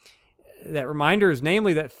 That reminder is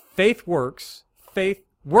namely that faith works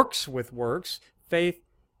with works, faith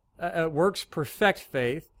works perfect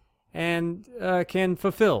faith, and can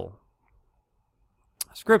fulfill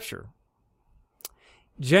Scripture.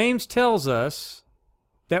 James tells us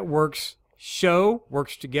that works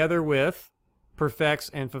together with,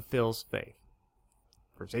 perfects, and fulfills faith.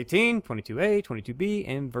 Verse 18, 22a, 22b,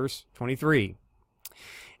 and verse 23.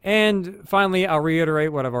 And finally, I'll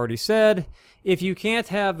reiterate what I've already said. If you can't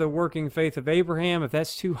have the working faith of Abraham, if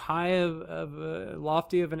that's too high of a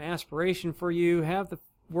lofty of an aspiration for you, have the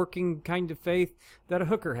working kind of faith that a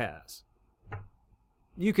hooker has.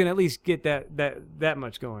 You can at least get that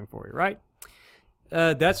much going for you, right?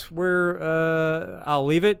 That's where I'll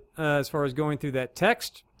leave it as far as going through that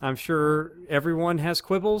text. I'm sure everyone has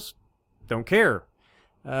quibbles. Don't care.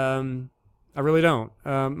 I really don't.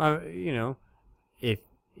 If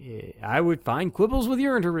I would find quibbles with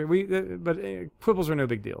your interpretation, but quibbles are no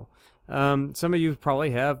big deal. Some of you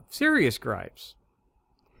probably have serious gripes.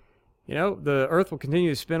 The earth will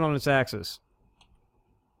continue to spin on its axis.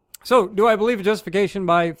 So, do I believe in justification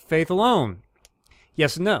by faith alone?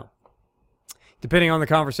 Yes and no, depending on the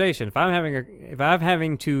conversation. If I'm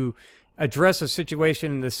having to address a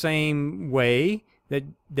situation in the same way that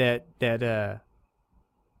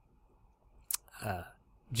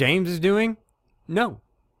James is doing, no,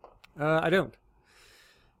 I don't.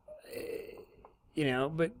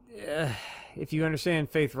 But if you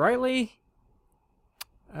understand faith rightly,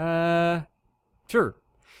 sure.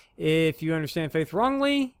 If you understand faith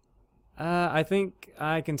wrongly, I think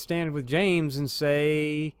I can stand with James and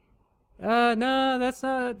say, no,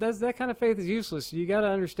 that kind of faith is useless. You got to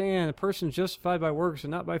understand a person's justified by works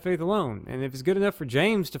and not by faith alone. And if it's good enough for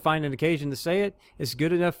James to find an occasion to say it, it's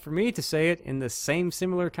good enough for me to say it in the same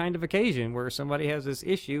similar kind of occasion where somebody has this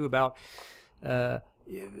issue about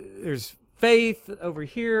there's faith over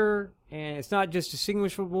here, and it's not just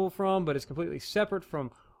distinguishable from, but it's completely separate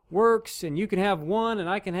from works, and you can have one and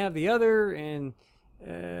I can have the other, and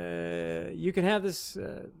you can have this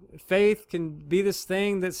faith can be this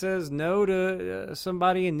thing that says no to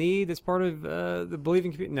somebody in need that's part of the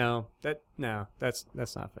believing community. No, that's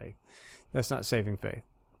not faith. That's not saving faith.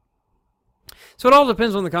 So it all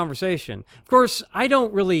depends on the conversation. Of course, I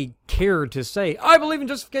don't really care to say, I believe in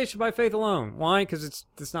justification by faith alone. Why? Because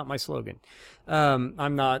it's not my slogan.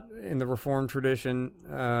 I'm not in the Reformed tradition.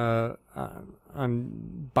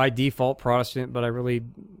 I'm by default Protestant, but I really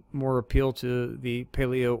more appeal to the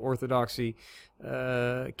Paleo-Orthodoxy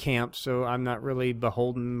camp, so I'm not really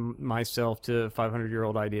beholden myself to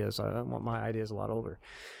 500-year-old ideas. I want my ideas a lot older.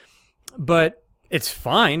 But it's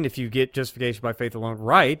fine if you get justification by faith alone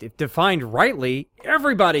right. If defined rightly,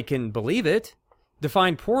 everybody can believe it.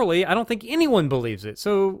 Defined poorly, I don't think anyone believes it.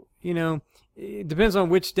 So, it depends on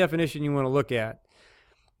which definition you want to look at.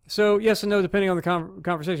 So, yes and no, depending on the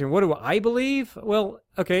conversation. What do I believe? Well,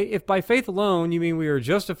 okay, if by faith alone you mean we are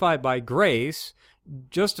justified by grace,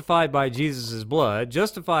 justified by Jesus' blood,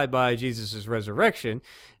 justified by Jesus' resurrection,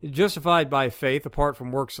 justified by faith apart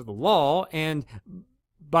from works of the law, and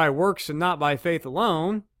by works and not by faith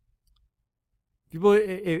alone,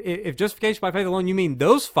 if justification by faith alone, you mean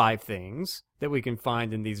those 5 things that we can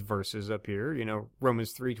find in these verses up here,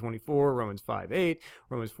 Romans 3:24, Romans 5:8,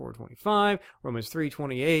 Romans 4:25, Romans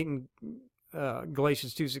 3:28, and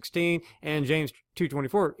Galatians 2:16, and James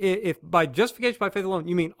 2:24. If by justification by faith alone,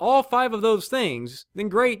 you mean all 5 of those things, then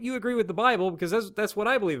great, you agree with the Bible, because that's what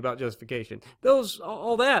I believe about justification.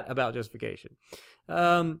 All that about justification.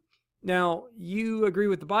 Now, you agree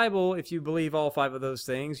with the Bible if you believe all 5 of those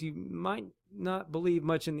things. You might not believe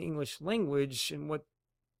much in the English language and what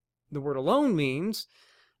the word alone means,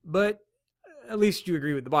 but at least you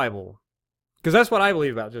agree with the Bible. Because that's what I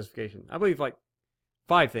believe about justification. I believe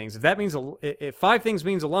 5 things. If 5 things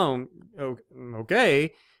means alone,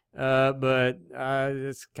 okay, but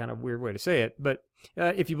that's kind of a weird way to say it. But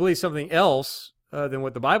if you believe something else than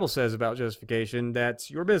what the Bible says about justification, that's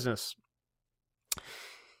your business.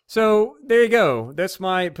 So there you go. That's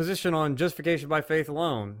my position on justification by faith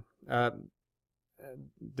alone.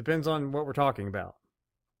 Depends on what we're talking about.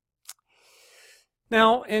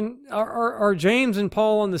 Now, are James and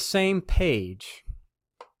Paul on the same page?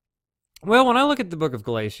 Well, when I look at the book of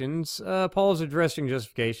Galatians, Paul is addressing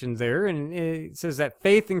justification there, and it says that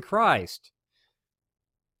faith in Christ,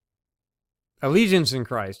 allegiance in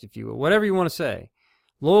Christ, if you will, whatever you want to say,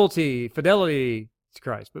 loyalty, fidelity to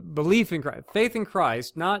Christ, but belief in Christ, faith in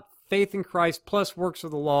Christ, not faith in Christ plus works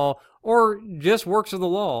of the law, or just works of the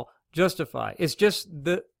law, justify. It's just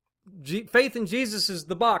the faith in Jesus is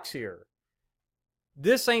the box here.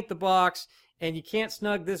 This ain't the box, and you can't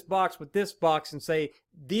snug this box with this box and say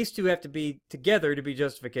these two have to be together to be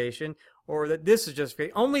justification, or that this is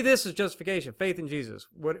justification. Only this is justification, faith in Jesus.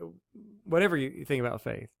 Whatever you think about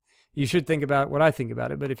faith. You should think about what I think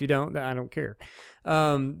about it, but if you don't, I don't care.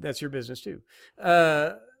 That's your business too.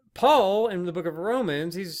 Paul, in the book of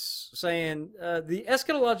Romans, he's saying the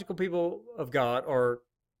eschatological people of God are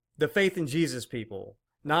the faith in Jesus people,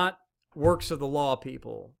 not works of the law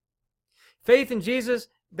people. Faith in Jesus,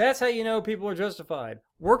 that's how you know people are justified.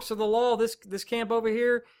 Works of the law, this camp over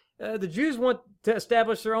here, the Jews want to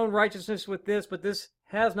establish their own righteousness with this, but this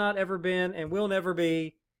has not ever been and will never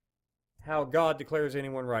be how God declares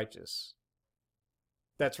anyone righteous.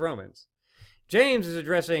 That's Romans. James is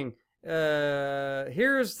addressing,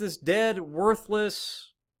 here's this dead,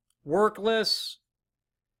 worthless, workless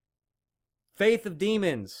faith of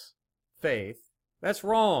demons. Faith. That's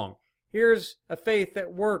wrong. Here's a faith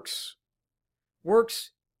that works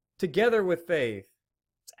together with faith.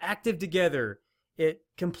 It's active together. It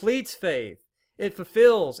completes faith. It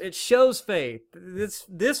fulfills. It shows faith.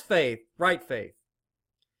 This faith, right faith.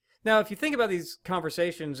 Now, if you think about these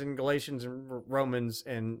conversations in Galatians and Romans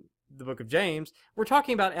and the book of James, we're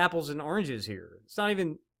talking about apples and oranges here. It's not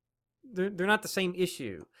even, they're not the same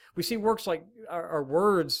issue. We see works like our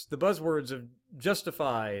words, the buzzwords of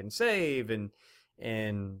justify and save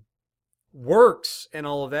and works and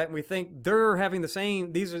all of that, and we think they're having the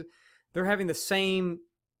same, they're having the same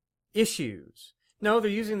issues. No,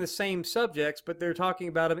 they're using the same subjects, but they're talking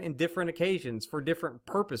about them in different occasions for different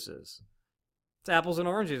purposes. It's apples and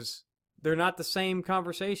oranges. They're not the same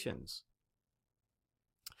conversations.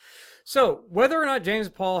 So, whether or not James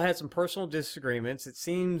and Paul had some personal disagreements, it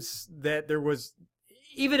seems that there was,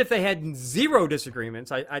 even if they had zero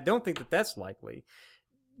disagreements, I don't think that that's likely.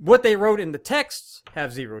 What they wrote in the texts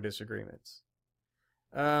have zero disagreements.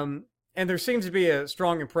 And there seems to be a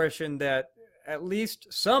strong impression that at least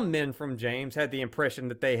some men from James had the impression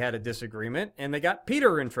that they had a disagreement, and they got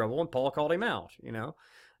Peter in trouble, and Paul called him out, you know.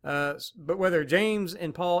 But whether James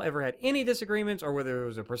and Paul ever had any disagreements, or whether it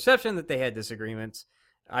was a perception that they had disagreements,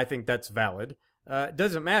 I think that's valid. It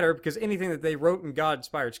doesn't matter, because anything that they wrote in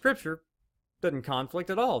God-inspired Scripture doesn't conflict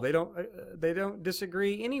at all. They don't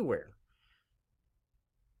disagree anywhere.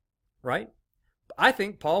 Right? I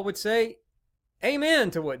think Paul would say amen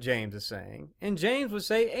to what James is saying, and James would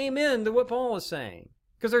say amen to what Paul is saying,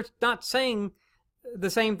 because they're not saying the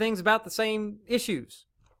same things about the same issues,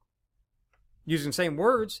 using the same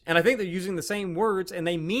words, and I think they're using the same words, and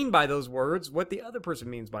they mean by those words what the other person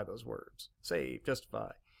means by those words. Save,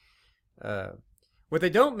 justify. What they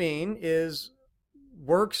don't mean is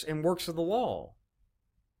works and works of the law.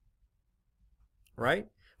 Right?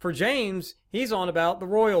 For James, he's on about the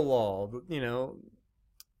royal law, you know.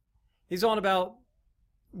 He's on about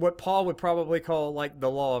what Paul would probably call like the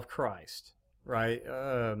law of Christ, right?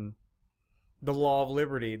 The law of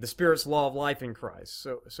liberty, the Spirit's law of life in Christ,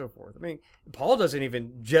 so forth. I mean, Paul doesn't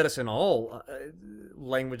even jettison all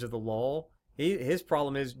language of the law. His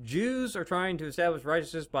problem is Jews are trying to establish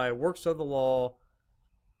righteousness by works of the law,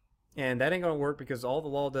 and that ain't going to work because all the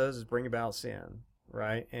law does is bring about sin.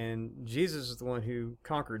 Right? And Jesus is the one who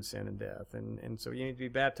conquered sin and death. And so you need to be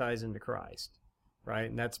baptized into Christ. Right?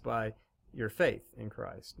 And that's by your faith in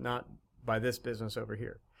Christ, not by this business over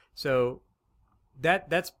here. So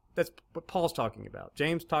that's what Paul's talking about.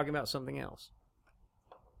 James talking about something else.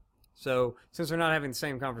 So since they're not having the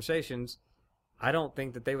same conversations, I don't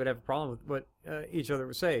think that they would have a problem with what each other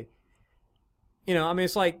would say. You know, I mean,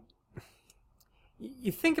 it's like,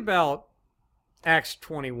 you think about Acts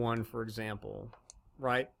 21, for example.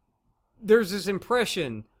 Right? There's this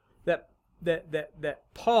impression that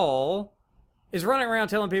Paul is running around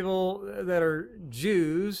telling people that are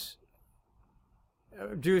Jews,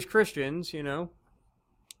 Jewish Christians, you know.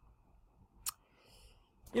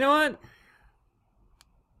 You know what?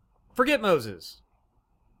 Forget Moses.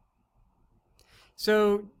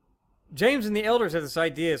 So James and the elders have this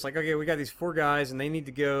idea. It's like, okay, we got these 4 guys, and they need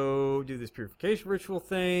to go do this purification ritual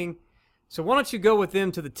thing. So why don't you go with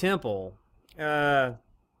them to the temple?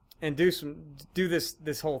 And do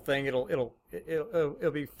this whole thing.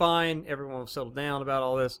 It'll be fine. Everyone will settle down about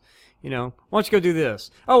all this. You know, why don't you go do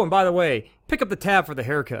this? Oh, and by the way, pick up the tab for the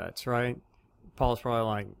haircuts, right? Paul's probably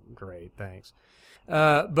like, great, thanks.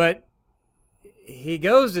 But he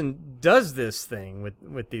goes and does this thing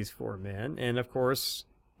with these 4 men, and of course,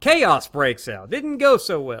 chaos breaks out. Didn't go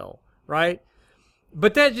so well, right?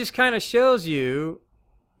 But that just kind of shows you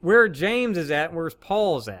where James is at and where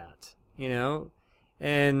Paul's at, you know,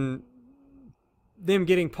 and them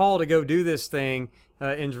getting Paul to go do this thing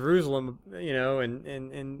in Jerusalem, you know,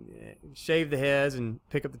 and shave the heads and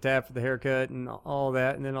pick up the tab for the haircut and all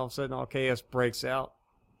that, and then all of a sudden all chaos breaks out.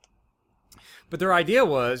 But their idea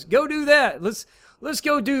was, go do that. Let's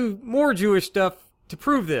go do more Jewish stuff to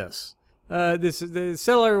prove this.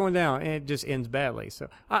 Settle everyone down, and it just ends badly. So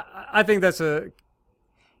I think it's a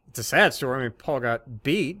sad story. I mean, Paul got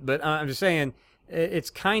beat, but I'm just saying it's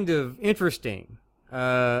kind of interesting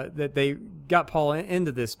that they got Paul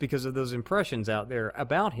into this because of those impressions out there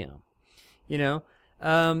about him, you know.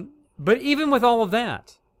 But even with all of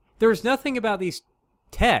that, there's nothing about these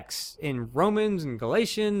texts in Romans and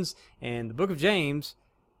Galatians and the book of James,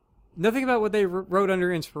 nothing about what they wrote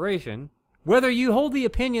under inspiration. Whether you hold the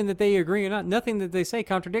opinion that they agree or not, nothing that they say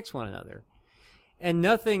contradicts one another. And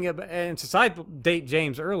nothing, and since I date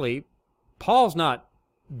James early, Paul's not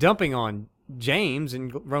dumping on James in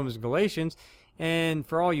Romans and Galatians. And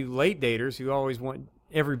for all you late daters who always want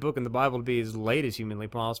every book in the Bible to be as late as humanly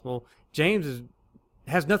possible, James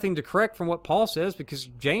has nothing to correct from what Paul says because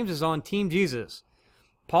James is on Team Jesus.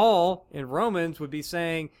 Paul in Romans would be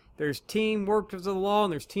saying there's team work of the law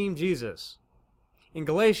and there's Team Jesus. In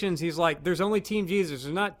Galatians, he's like, there's only Team Jesus.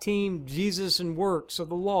 There's not Team Jesus and works of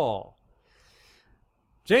the law.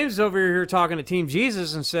 James is over here talking to Team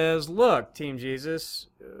Jesus and says, look, Team Jesus,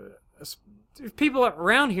 there's people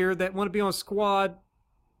around here that want to be on squad.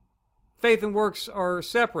 Faith and works are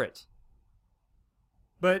separate.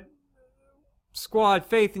 But squad,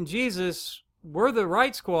 faith, and Jesus, we're the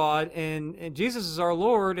right squad, and Jesus is our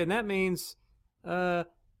Lord, and that means,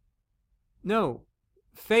 no,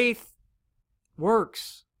 faith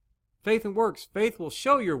works. Faith and works. Faith will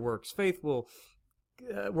show your works. Faith will,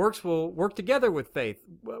 works will work together with faith.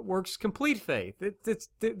 Works complete faith.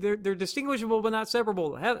 They're distinguishable but not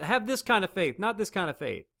separable. Have this kind of faith, not this kind of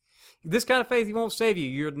faith. This kind of faith won't save you.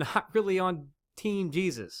 You're not really on Team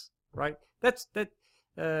Jesus, right?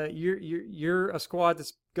 You're a squad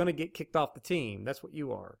that's going to get kicked off the team. That's what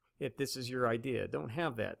you are. If this is your idea, don't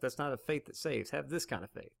have that. That's not a faith that saves. Have this kind of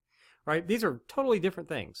faith, right? These are totally different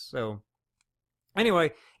things. So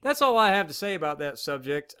anyway, that's all I have to say about that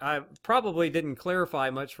subject. I probably didn't clarify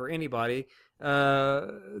much for anybody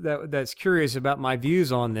that's curious about my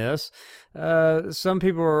views on this. Some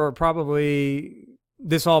people are probably,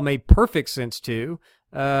 this all made perfect sense to.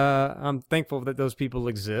 I'm thankful that those people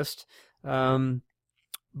exist.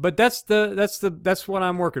 But that's what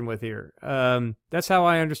I'm working with here. That's how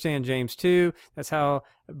I understand James 2. That's how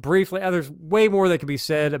briefly, there's way more that could be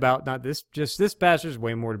said about not just this passage. There's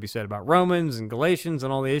way more to be said about Romans and Galatians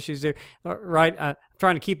and all the issues there. Right? I'm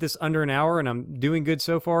trying to keep this under an hour, and I'm doing good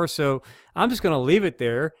so far. So I'm just going to leave it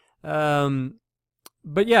there.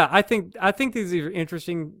 But yeah, I think these are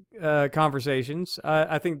interesting conversations.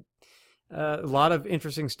 I think a lot of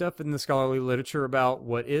interesting stuff in the scholarly literature about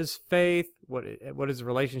what is faith, what is the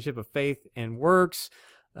relationship of faith and works,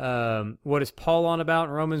 what is Paul on about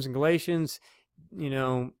in Romans and Galatians.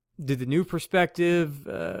 Did the new perspective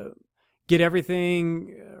get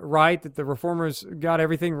everything right, that the reformers got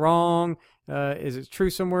everything wrong? Is it true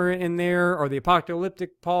somewhere in there? Are the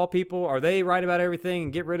apocalyptic Paul people, are they right about everything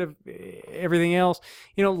and get rid of everything else?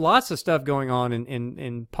 Lots of stuff going on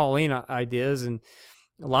in Pauline ideas, and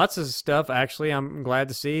lots of stuff, actually, I'm glad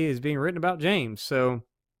to see, is being written about James. So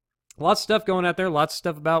lots of stuff going out there, lots of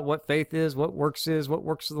stuff about what faith is, what works of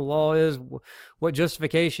the law is, what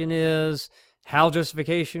justification is, how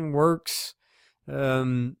justification works.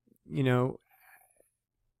 All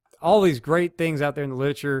these great things out there in the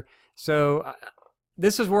literature. So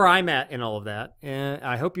this is where I'm at in all of that, and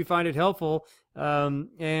I hope you find it helpful.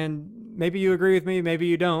 And maybe you agree with me, maybe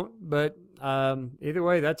you don't, but either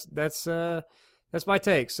way, that's my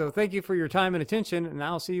take. So thank you for your time and attention, and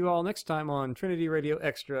I'll see you all next time on Trinity Radio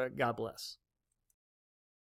Extra. God bless.